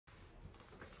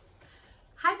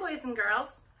boys and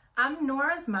girls. I'm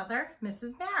Nora's mother,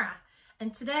 Mrs. Mara,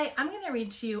 and today I'm going to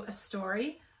read to you a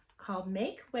story called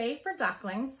Make Way for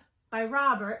Ducklings by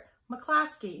Robert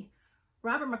McCloskey.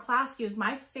 Robert McCloskey was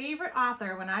my favorite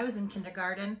author when I was in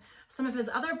kindergarten. Some of his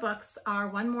other books are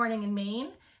One Morning in Maine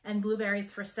and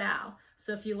Blueberries for Sal.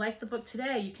 So if you like the book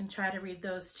today, you can try to read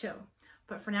those too.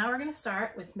 But for now, we're going to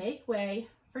start with Make Way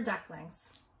for Ducklings.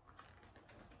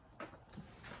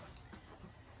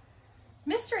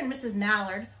 Mr. and Mrs.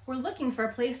 Mallard were looking for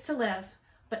a place to live,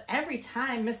 but every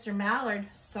time Mr. Mallard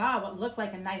saw what looked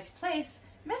like a nice place,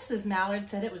 Mrs. Mallard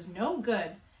said it was no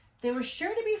good. There were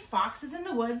sure to be foxes in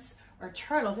the woods or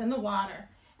turtles in the water,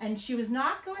 and she was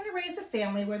not going to raise a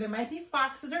family where there might be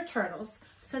foxes or turtles,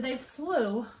 so they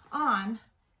flew on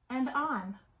and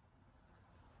on.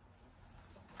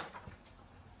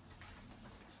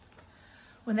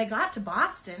 When they got to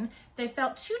Boston, they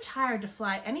felt too tired to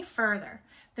fly any further.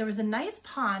 There was a nice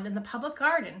pond in the public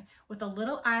garden with a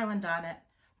little island on it.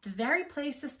 The very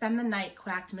place to spend the night,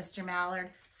 quacked Mr. Mallard,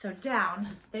 so down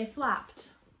they flopped.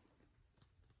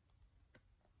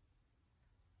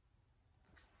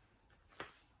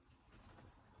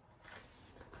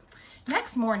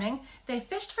 Next morning, they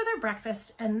fished for their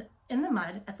breakfast and in the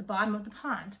mud at the bottom of the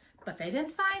pond, but they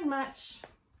didn't find much.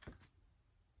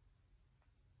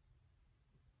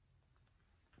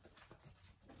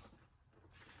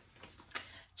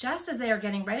 Just as they were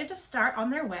getting ready to start on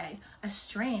their way, a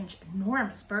strange,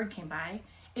 enormous bird came by.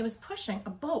 It was pushing a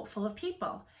boat full of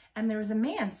people, and there was a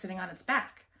man sitting on its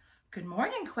back. "Good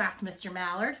morning," quacked Mr.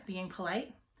 Mallard, being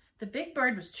polite. The big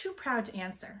bird was too proud to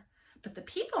answer, but the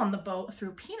people on the boat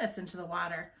threw peanuts into the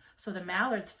water, so the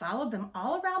Mallards followed them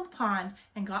all around the pond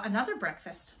and got another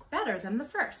breakfast, better than the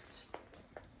first.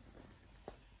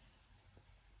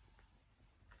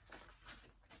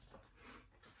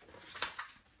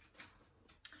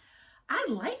 "I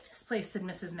like this place," said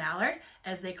Mrs. Mallard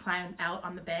as they climbed out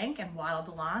on the bank and waddled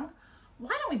along. "Why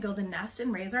don't we build a nest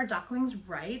and raise our ducklings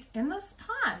right in this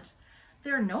pond?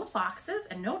 There are no foxes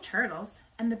and no turtles,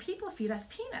 and the people feed us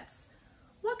peanuts.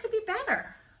 What could be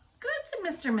better?" "Good," said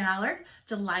Mr. Mallard,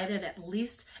 delighted at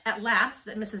last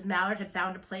that Mrs. Mallard had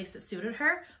found a place that suited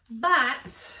her.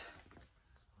 But,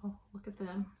 oh, look at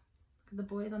them. Look at the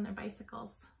boys on their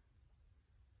bicycles.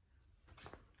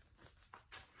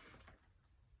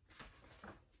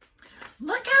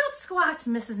 "Look out," squawked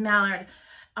Mrs. Mallard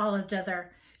all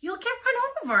together. "You'll get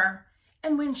run over."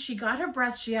 And when she got her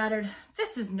breath, she added,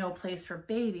 "This is no place for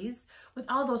babies. With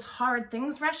all those horrid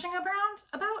things rushing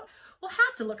about, we'll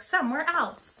have to look somewhere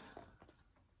else."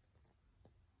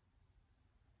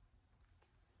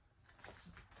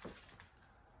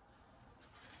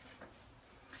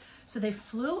 So they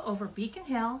flew over Beacon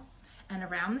Hill and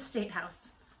around the State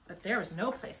House, but there was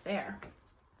no place there.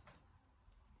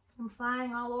 I'm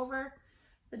flying all over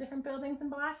the different buildings in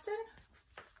Boston.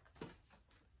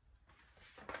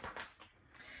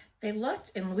 They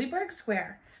looked in Louisburg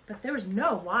Square, but there was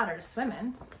no water to swim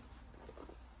in.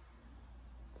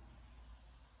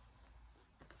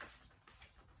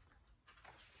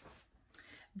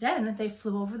 Then they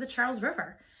flew over the Charles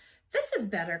River. "This is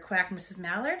better," quacked Mrs.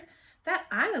 Mallard. "That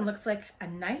island looks like a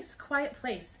nice, quiet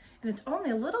place, and it's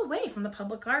only a little way from the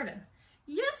public garden."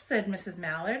 "Yes," said Mrs.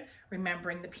 Mallard,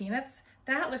 remembering the peanuts.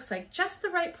 "That looks like just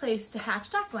the right place to hatch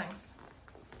ducklings."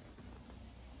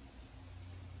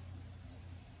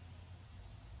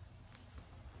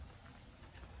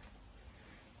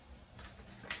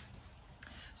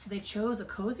 So they chose a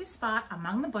cozy spot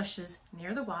among the bushes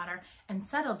near the water and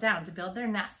settled down to build their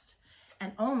nest.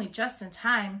 And only just in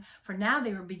time, for now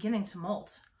they were beginning to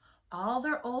molt. All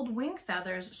their old wing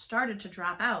feathers started to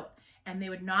drop out, and they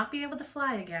would not be able to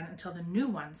fly again until the new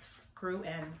ones grew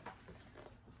in.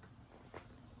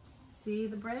 See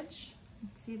the bridge?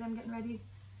 See them getting ready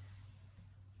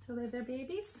to lay their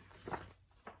babies?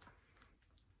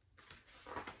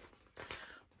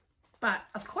 But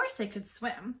of course they could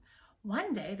swim.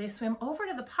 One day they swam over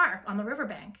to the park on the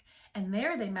riverbank, and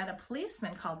there they met a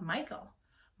policeman called Michael.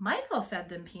 Michael fed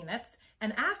them peanuts,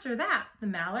 and after that, the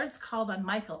Mallards called on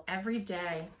Michael every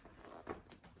day.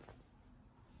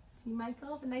 See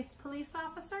Michael, the nice police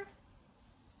officer?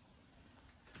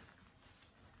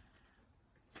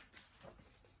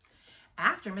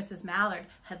 After Mrs. Mallard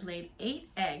had laid 8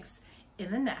 eggs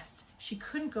in the nest, she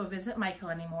couldn't go visit Michael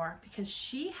anymore because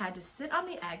she had to sit on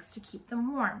the eggs to keep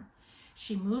them warm.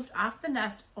 She moved off the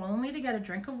nest only to get a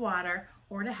drink of water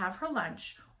or to have her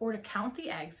lunch or to count the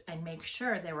eggs and make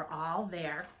sure they were all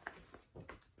there.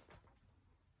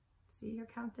 See her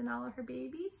counting all of her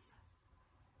babies?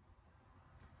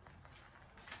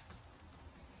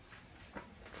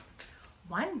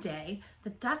 One day,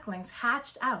 the ducklings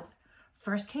hatched out.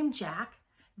 First came Jack,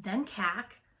 then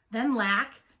Cack, then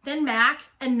Lack, then Mac,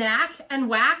 and Knack, and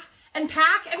Whack, and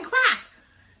Pack, and Quack.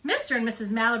 Mr. and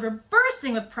Mrs. Mallard were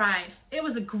bursting with pride. It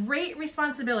was a great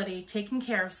responsibility taking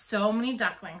care of so many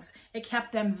ducklings. It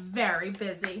kept them very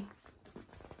busy.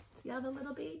 See all the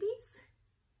little babies?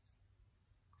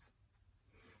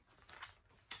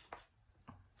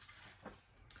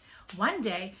 One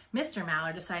day, Mr.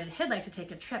 Mallard decided he'd like to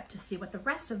take a trip to see what the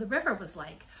rest of the river was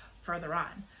like further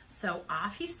on. So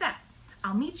off he set.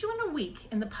 I'll meet you in a week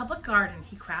in the public garden,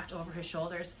 he cracked over his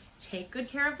shoulders. Take good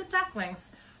care of the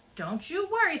ducklings. Don't you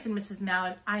worry, said Mrs.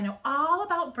 Mallard. I know all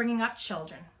about bringing up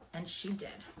children. And she did.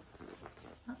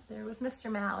 Oh, there was Mr.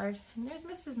 Mallard, and there's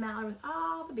Mrs. Mallard with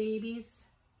all the babies.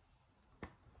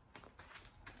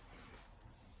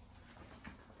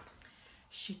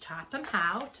 She taught them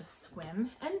how to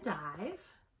swim and dive.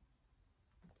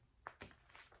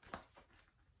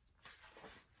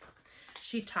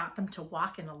 She taught them to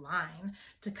walk in a line,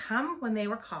 to come when they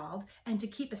were called, and to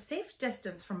keep a safe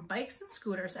distance from bikes and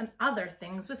scooters and other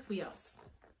things with wheels.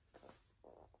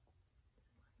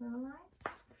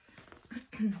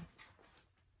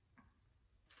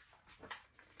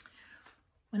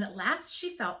 When at last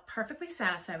she felt perfectly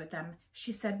satisfied with them,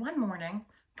 she said one morning,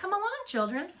 "Come along,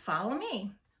 children, follow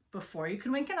me. Before you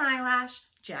can wink an eyelash,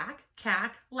 Jack,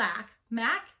 Cack, Lack,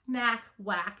 Mac, Knack,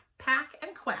 Whack, Pack,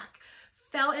 and Quack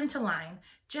fell into line,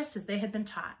 just as they had been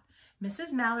taught.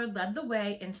 Mrs. Mallard led the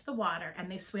way into the water, and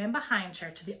they swam behind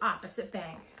her to the opposite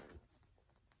bank."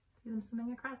 See them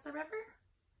swimming across the river?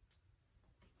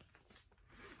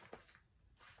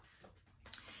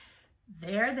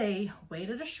 There they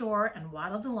waded ashore and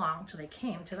waddled along till they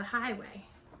came to the highway.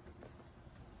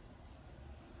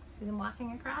 See them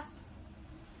walking across?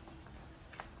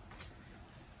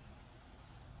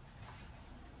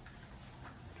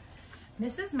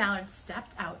 Mrs. Mallard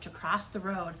stepped out to cross the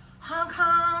road. Honk,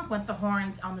 honk, went the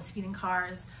horns on the speeding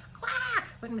cars. Quack,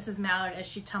 went Mrs. Mallard as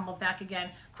she tumbled back again.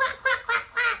 Quack, quack, quack,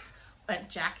 quack, went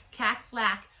Jack, Cack,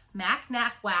 Lack, Mac,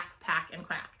 Knack, Whack, Pack, and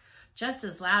Quack, just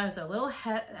as loud as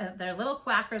their little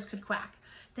quackers could quack.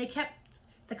 The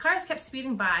cars kept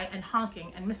speeding by and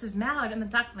honking, and Mrs. Mallard and the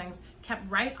ducklings kept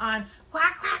right on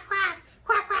quack, quack, quack,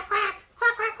 quack, quack, quack,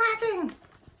 quack, quack, quacking.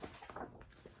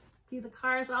 See the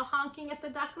cars all honking at the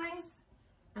ducklings?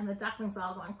 And the ducklings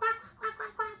all going quack, quack,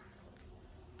 quack, quack.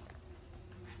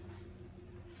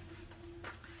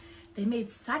 They made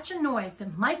such a noise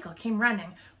that Michael came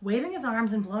running, waving his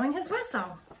arms and blowing his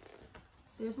whistle.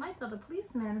 There's Michael, the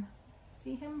policeman.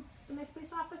 See him, the nice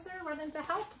police officer, running to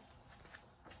help?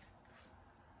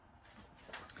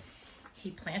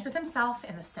 He planted himself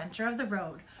in the center of the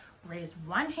road, raised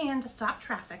one hand to stop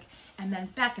traffic, and then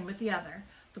beckoned with the other,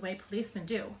 the way policemen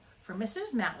do, for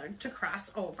Mrs. Mallard to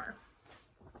cross over.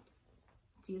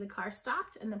 See, the car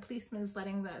stopped, and the policeman is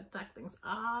letting the ducklings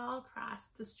all cross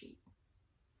the street.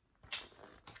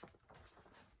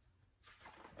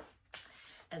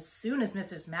 As soon as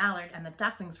Mrs. Mallard and the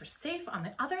ducklings were safe on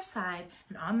the other side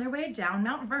and on their way down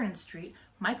Mount Vernon Street,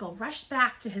 Michael rushed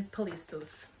back to his police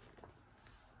booth.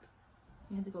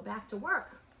 He had to go back to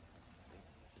work.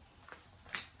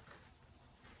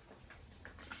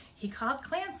 He called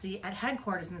Clancy at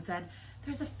headquarters and said,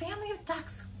 "There's a family of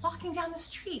ducks walking down the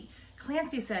street."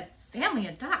 Clancy said, "Family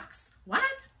of ducks? What?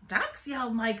 Ducks?"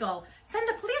 yelled Michael. "Send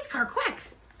a police car,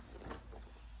 quick."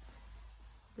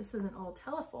 This is an old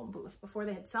telephone booth. Before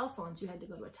they had cell phones, you had to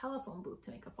go to a telephone booth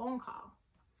to make a phone call.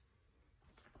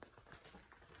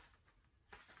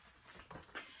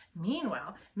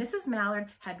 Meanwhile, Mrs.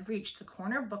 Mallard had reached the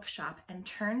corner bookshop and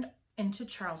turned into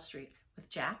Charles Street with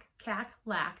Jack, Cack,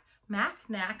 Lack, Mac,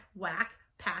 Knack, Whack,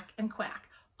 Pack, and Quack,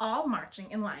 all marching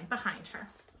in line behind her.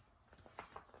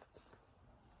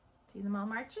 See them all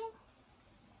marching?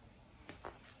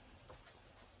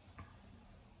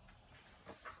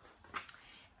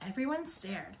 Everyone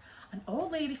stared. An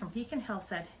old lady from Beacon Hill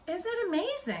said, "Is it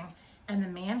amazing?" And the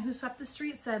man who swept the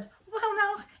street said, "Well,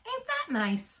 no, ain't that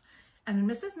nice?" And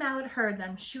when Mrs. Mallard heard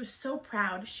them, she was so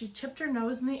proud, she tipped her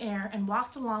nose in the air and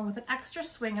walked along with an extra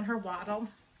swing in her waddle.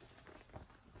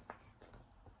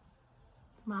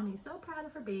 Mommy's so proud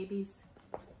of her babies.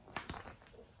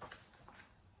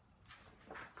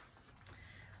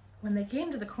 When they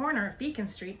came to the corner of Beacon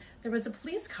Street, there was a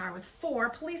police car with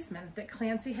 4 policemen that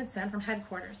Clancy had sent from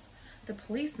headquarters. The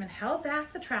policemen held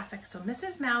back the traffic so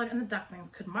Mrs. Mallard and the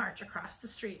ducklings could march across the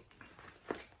street.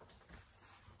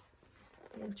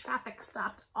 They had traffic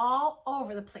stopped all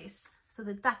over the place so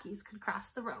the duckies could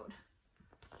cross the road.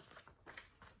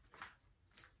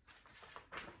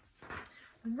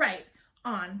 Right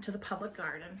on to the public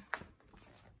garden.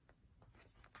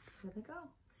 Here they go.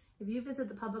 If you visit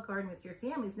the public garden with your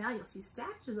families, now you'll see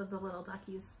statues of the little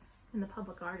duckies in the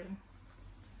public garden.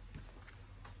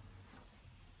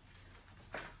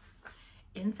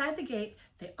 Inside the gate,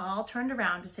 they all turned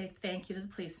around to say thank you to the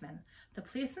policeman. The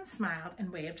policeman smiled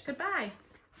and waved goodbye.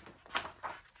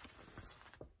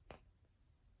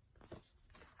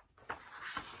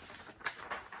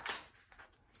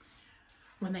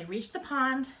 When they reached the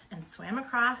pond and swam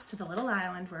across to the little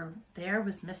island, where there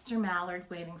was Mr. Mallard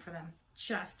waiting for them,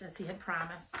 just as he had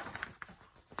promised.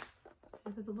 So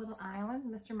there's a little island.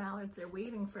 Mr. Mallard's there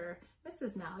waiting for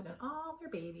Mrs. Mallard and all their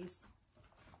babies.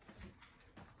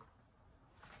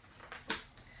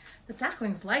 The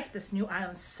ducklings liked this new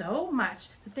island so much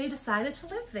that they decided to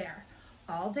live there.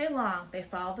 All day long, they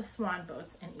follow the swan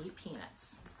boats and eat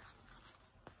peanuts.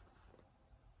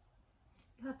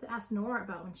 You'll have to ask Nora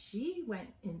about when she went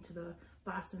into the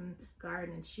Boston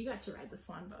Garden and she got to ride the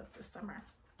swan boats this summer.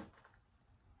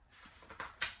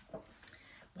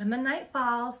 When the night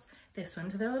falls, they swim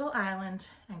to their little island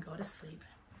and go to sleep.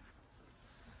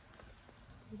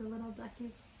 See the little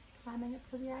duckies climbing up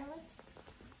to the island?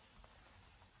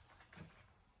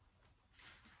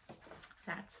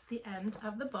 That's the end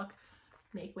of the book,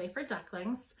 Make Way for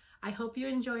Ducklings. I hope you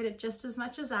enjoyed it just as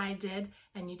much as I did,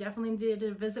 and you definitely need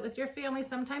to visit with your family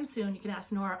sometime soon. You can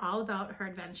ask Nora all about her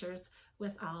adventures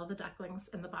with all of the ducklings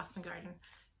in the Boston Garden.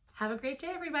 Have a great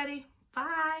day, everybody.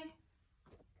 Bye.